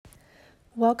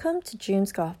Welcome to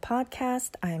June's Golf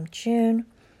Podcast. I'm June.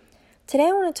 Today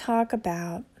I want to talk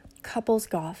about couples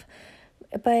golf.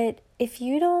 But if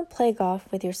you don't play golf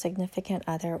with your significant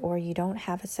other or you don't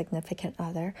have a significant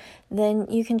other, then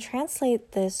you can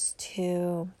translate this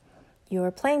to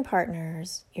your playing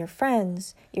partners, your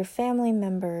friends, your family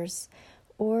members,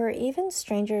 or even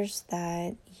strangers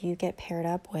that you get paired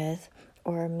up with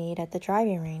or meet at the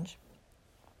driving range.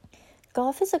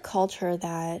 Golf is a culture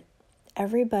that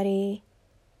everybody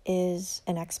is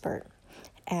an expert,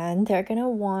 and they're going to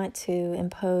want to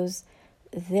impose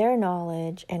their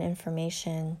knowledge and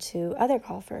information to other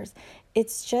golfers.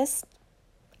 It's just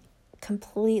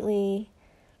completely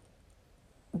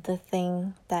the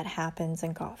thing that happens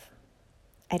in golf.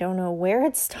 I don't know where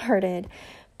it started,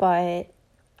 but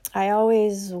I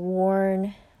always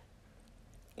warn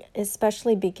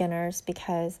especially beginners,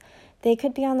 because they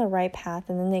could be on the right path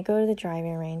and then they go to the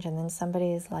driving range and then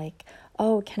somebody is like,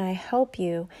 oh, can I help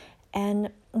you?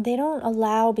 And they don't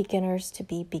allow beginners to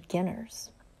be beginners.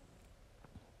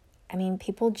 I mean,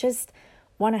 people just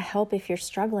want to help if you're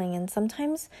struggling, and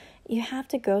sometimes you have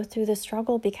to go through the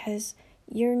struggle because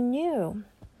you're new.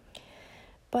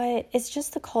 But it's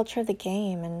just the culture of the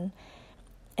game,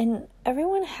 and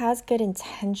everyone has good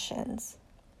intentions.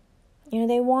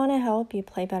 They want to help you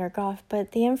play better golf,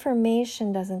 but the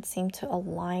information doesn't seem to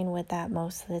align with that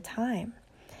most of the time.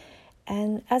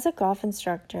 And as a golf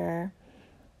instructor,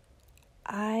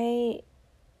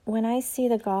 when I see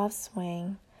the golf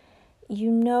swing,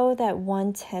 that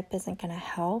one tip isn't going to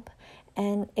help,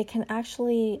 and it can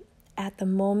actually, at the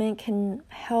moment, can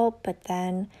help, but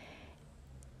then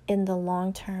in the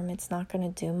long term, it's not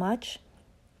going to do much,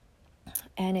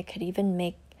 and it could even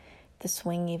make the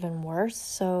swing even worse.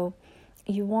 So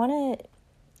you want to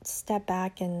step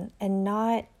back and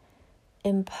not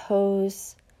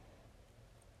impose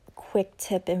quick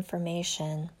tip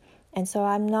information. And so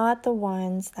I'm not the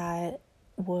ones that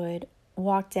would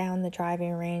walk down the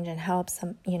driving range and help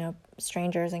some,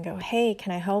 strangers and go, hey,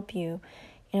 can I help you?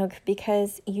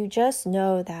 Because you just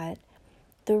know that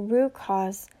the root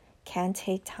cause can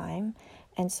take time.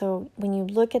 And so when you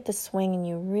look at the swing and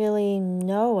you really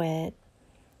know it,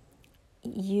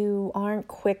 you aren't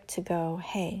quick to go,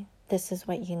 hey, this is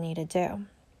what you need to do.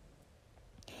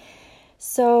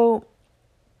 So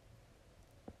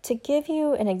to give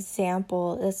you an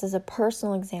example, this is a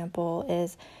personal example,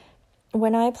 is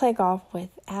when I play golf with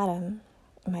Adam,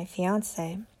 my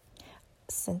fiance,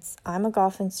 since I'm a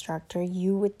golf instructor,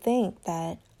 you would think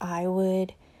that I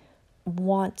would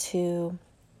want to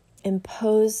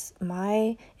impose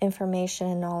my information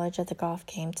and knowledge of the golf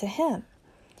game to him.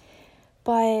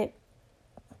 But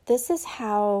this is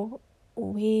how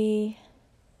we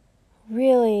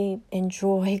really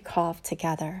enjoy golf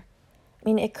together. I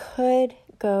mean, it could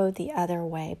go the other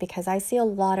way, because I see a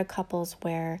lot of couples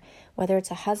where, whether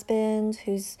it's a husband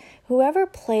whoever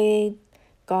played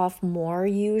golf more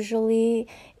usually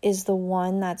is the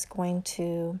one that's going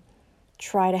to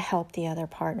try to help the other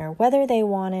partner, whether they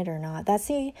want it or not. That's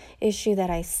the issue that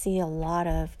I see a lot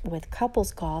of with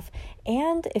couples golf.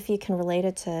 And if you can relate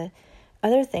it to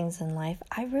other things in life,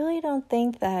 I really don't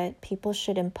think that people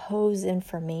should impose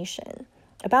information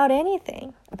about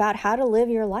anything, about how to live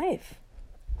your life.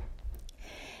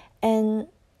 And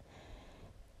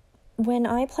when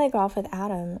I play golf with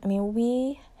Adam,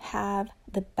 we have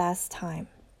the best time.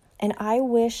 And I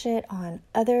wish it on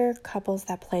other couples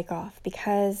that play golf,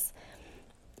 because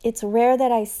it's rare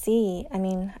that I see.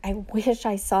 I wish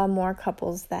I saw more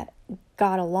couples that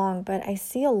got along, but I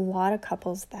see a lot of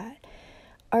couples that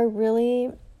are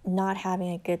really not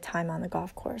having a good time on the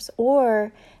golf course,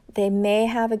 or they may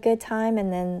have a good time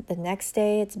and then the next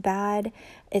day it's bad.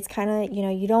 It's kind of,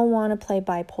 you don't want to play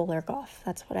bipolar golf.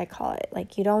 That's what I call it.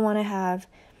 Like, you don't want to have,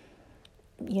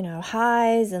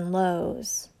 highs and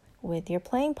lows with your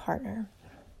playing partner.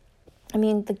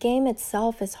 The game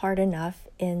itself is hard enough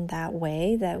in that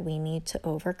way that we need to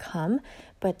overcome,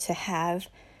 but to have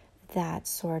that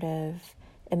sort of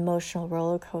emotional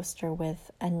roller coaster with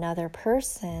another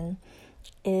person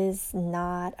is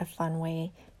not a fun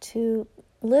way to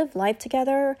live life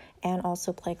together and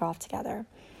also play golf together.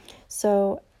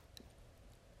 So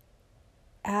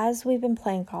as we've been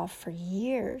playing golf for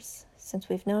years, since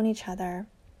we've known each other,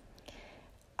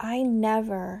 I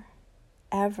never,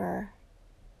 ever,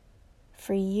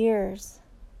 for years,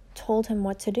 told him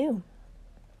what to do.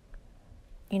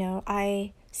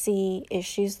 I see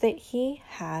issues that he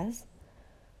has,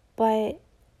 but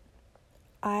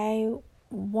I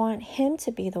want him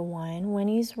to be the one when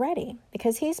he's ready,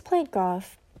 because he's played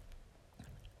golf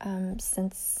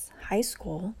since high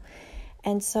school,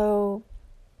 and so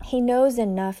he knows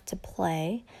enough to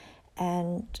play,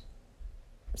 and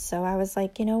So I was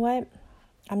like, you know what?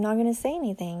 I'm not going to say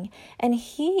anything. And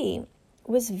he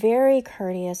was very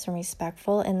courteous and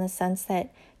respectful in the sense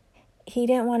that he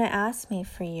didn't want to ask me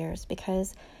for years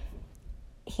because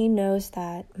he knows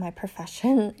that my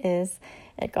profession is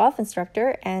a golf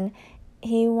instructor, and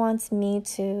he wants me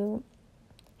to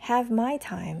have my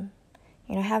time,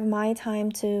 have my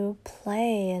time to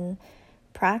play and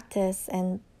practice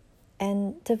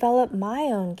and develop my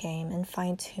own game and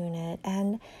fine tune it.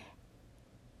 And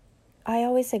I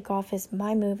always say golf is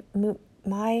my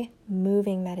my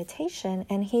moving meditation,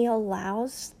 and he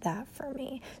allows that for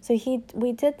me. So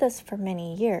we did this for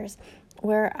many years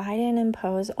where I didn't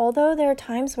impose, although there are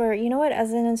times where,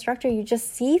 as an instructor, you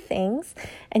just see things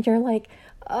and you're like,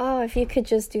 oh, if you could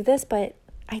just do this, but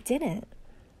I didn't.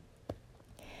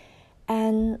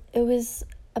 And it was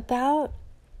about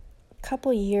a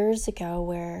couple years ago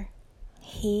where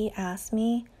he asked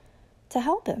me to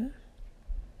help him.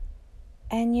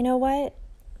 And you know what?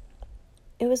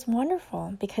 It was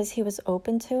wonderful because he was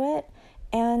open to it.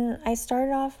 And I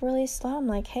started off really slow. I'm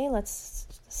like, hey, let's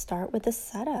start with the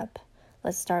setup.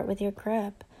 Let's start with your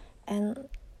grip. And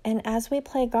as we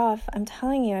play golf, I'm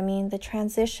telling you, the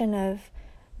transition of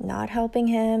not helping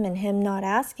him and him not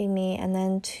asking me, and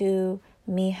then to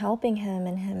me helping him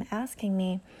and him asking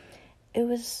me, it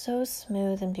was so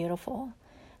smooth and beautiful.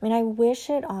 I wish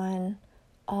it on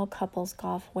all couples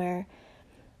golf where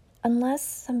unless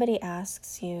somebody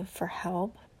asks you for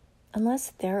help,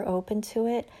 unless they're open to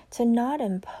it, to not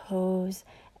impose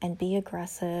and be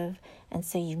aggressive and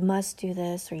say you must do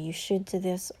this or you should do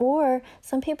this. Or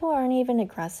some people aren't even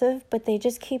aggressive, but they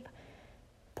just keep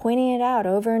pointing it out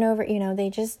over and over. They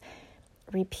just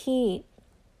repeat.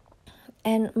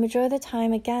 And majority of the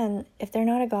time, again, if they're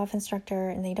not a golf instructor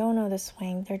and they don't know the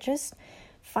swing, they're just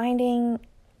finding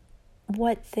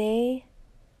what they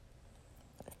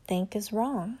think is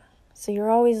wrong. So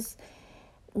you're always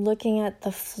looking at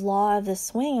the flaw of the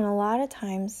swing, and a lot of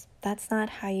times that's not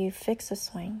how you fix a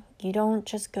swing. You don't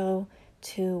just go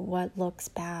to what looks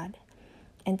bad.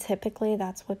 And typically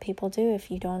that's what people do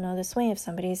if you don't know the swing. If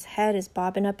somebody's head is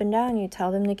bobbing up and down, you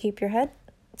tell them to keep your head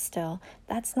still.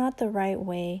 That's not the right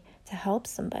way to help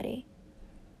somebody.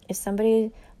 If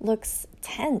somebody looks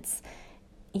tense,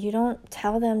 you don't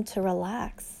tell them to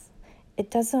relax.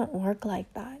 It doesn't work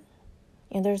like that.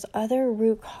 There's other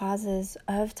root causes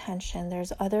of tension.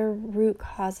 There's other root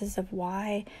causes of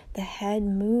why the head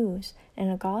moves in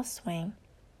a golf swing.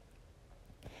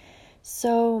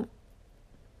 So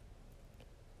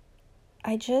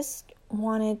I just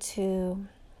wanted to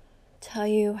tell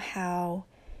you how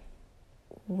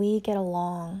we get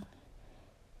along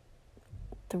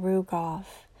through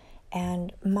golf.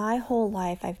 And my whole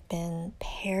life I've been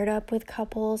paired up with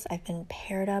couples. I've been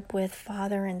paired up with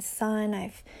father and son.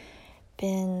 I've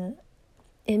been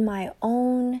in my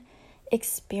own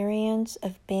experience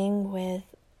of being with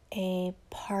a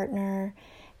partner,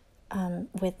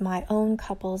 with my own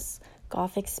couple's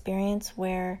golf experience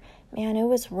where, man, it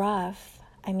was rough.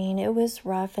 It was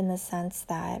rough in the sense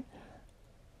that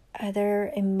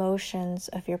other emotions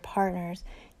of your partners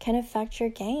can affect your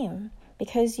game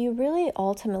because you really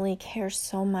ultimately care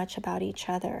so much about each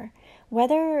other.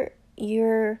 Whether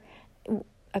you're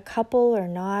a couple or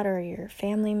not, or your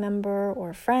family member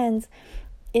or friends,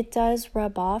 it does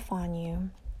rub off on you.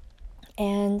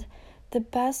 And the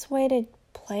best way to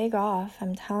play golf,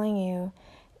 I'm telling you,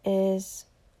 is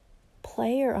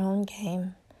play your own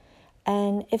game.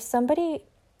 And if somebody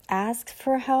asks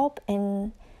for help,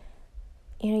 and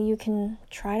you can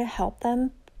try to help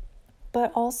them,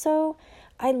 but also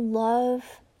I love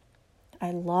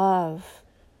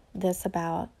this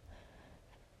about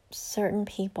certain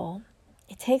people.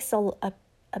 It takes a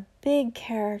big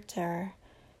character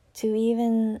to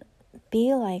even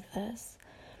be like this.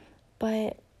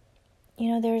 But,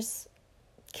 there's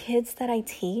kids that I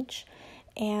teach,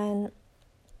 and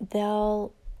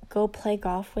they'll go play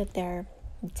golf with their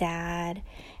dad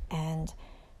and,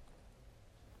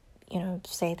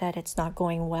 say that it's not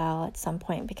going well at some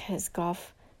point because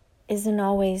golf isn't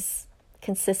always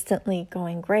consistently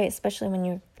going great, especially when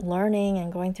you're learning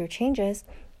and going through changes.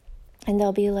 And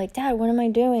they'll be like, Dad, what am I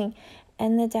doing?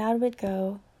 And the dad would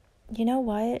go, you know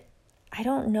what? I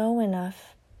don't know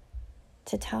enough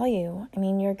to tell you.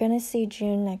 You're going to see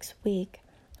June next week.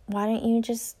 Why don't you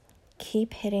just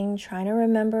keep hitting, trying to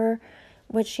remember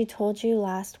what she told you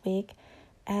last week,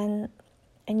 and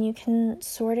you can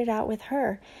sort it out with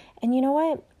her. And you know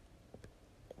what?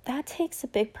 That takes a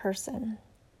big person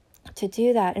to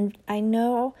do that. And I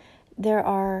know there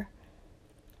are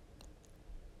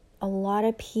a lot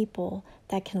of people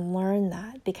that can learn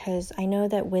that, because I know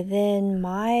that within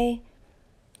my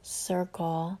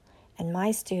circle and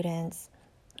my students,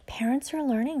 parents are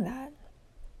learning that.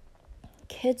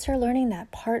 Kids are learning that.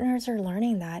 Partners are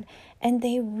learning that. And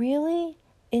they really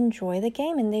enjoy the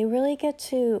game, and they really get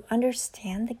to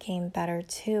understand the game better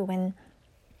too. When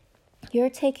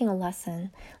you're taking a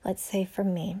lesson, let's say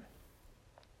from me,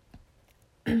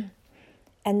 and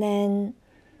then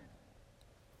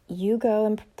you go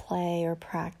and play or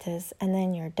practice, and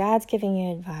then your dad's giving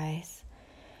you advice,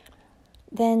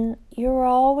 then you're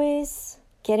always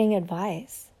getting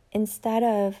advice instead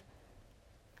of,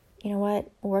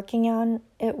 working on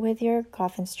it with your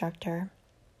golf instructor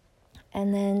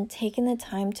and then taking the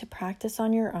time to practice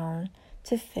on your own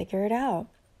to figure it out.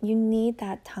 You need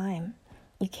that time.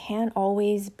 You can't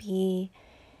always be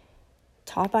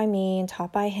taught by me and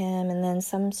taught by him, and then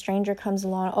some stranger comes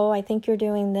along, oh, I think you're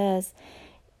doing this.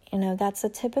 That's a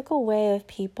typical way of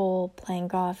people playing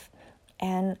golf,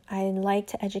 and I like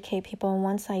to educate people, and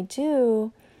once I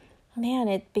do,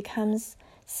 it becomes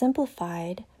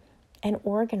simplified and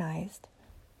organized,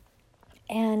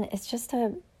 and it's just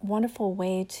a wonderful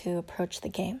way to approach the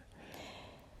game.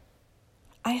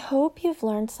 I hope you've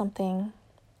learned something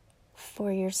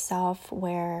for yourself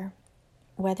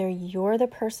whether you're the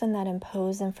person that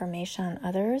imposes information on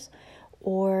others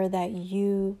or that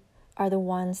you are the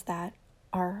ones that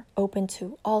are open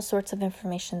to all sorts of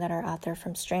information that are out there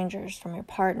from strangers, from your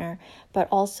partner, but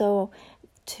also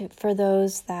for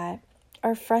those that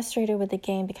are frustrated with the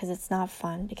game because it's not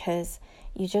fun, because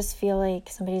you just feel like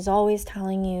somebody's always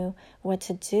telling you what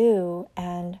to do,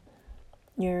 and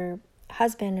your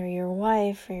husband or your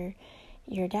wife or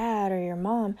your dad or your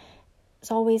mom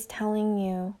is always telling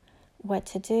you what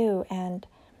to do. And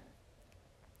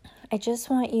I just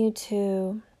want you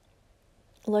to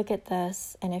look at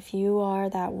this, and if you are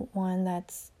that one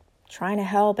that's trying to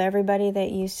help everybody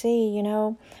that you see,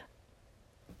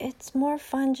 it's more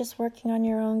fun just working on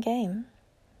your own game.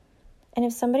 And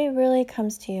if somebody really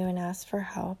comes to you and asks for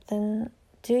help, then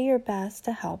do your best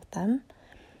to help them.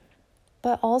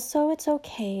 But also it's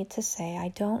okay to say, I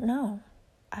don't know.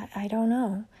 I don't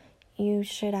know. You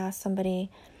should ask somebody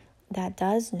that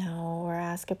does know, or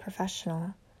ask a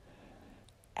professional.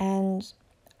 And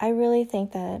I really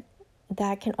think that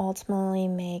can ultimately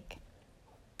make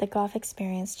the golf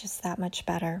experience just that much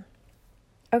better.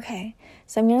 Okay,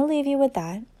 so I'm going to leave you with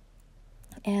that.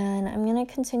 And I'm going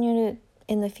to continue to,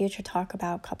 in the future, talk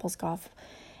about couples golf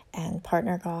and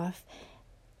partner golf.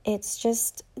 It's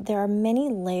just, there are many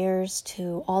layers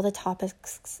to all the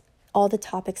topics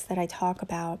that I talk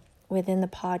about within the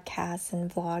podcasts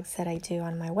and vlogs that I do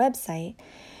on my website,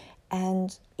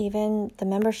 and even the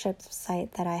membership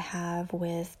site that I have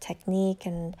with technique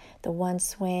and the one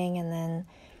swing and then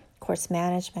course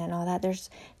management and all that. There's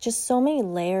just so many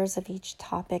layers of each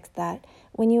topic that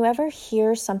when you ever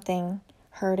hear something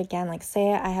heard again, like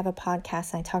say I have a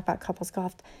podcast and I talk about couples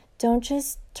golf, don't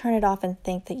just turn it off and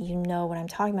think that you know what I'm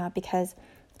talking about, because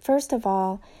first of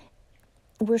all,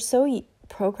 we're so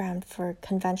programmed for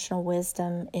conventional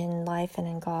wisdom in life and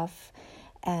in golf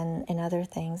and in other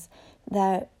things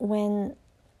that when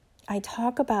I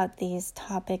talk about these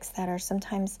topics that are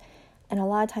sometimes and a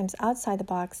lot of times outside the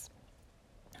box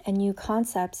and new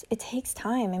concepts, it takes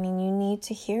time. I mean, you need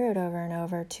to hear it over and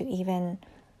over to even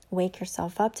wake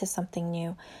yourself up to something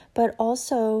new. But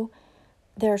also,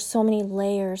 there are so many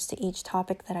layers to each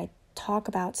topic that I talk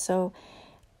about. So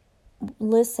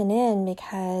listen in,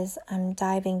 because I'm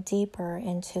diving deeper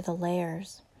into the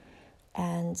layers.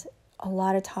 And a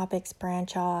lot of topics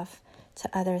branch off to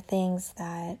other things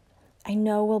that I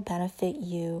know will benefit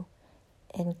you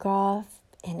in golf,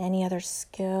 in any other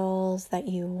skills that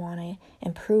you want to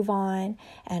improve on,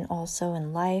 and also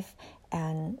in life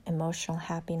and emotional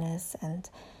happiness and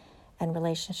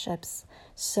relationships.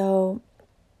 So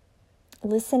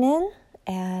listen in,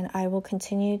 and I will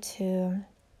continue to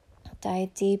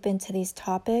dive deep into these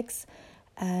topics,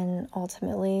 and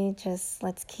ultimately just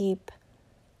let's keep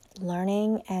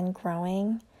learning and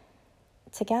growing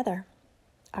together.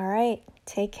 All right,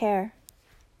 take care.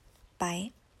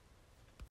 Bye.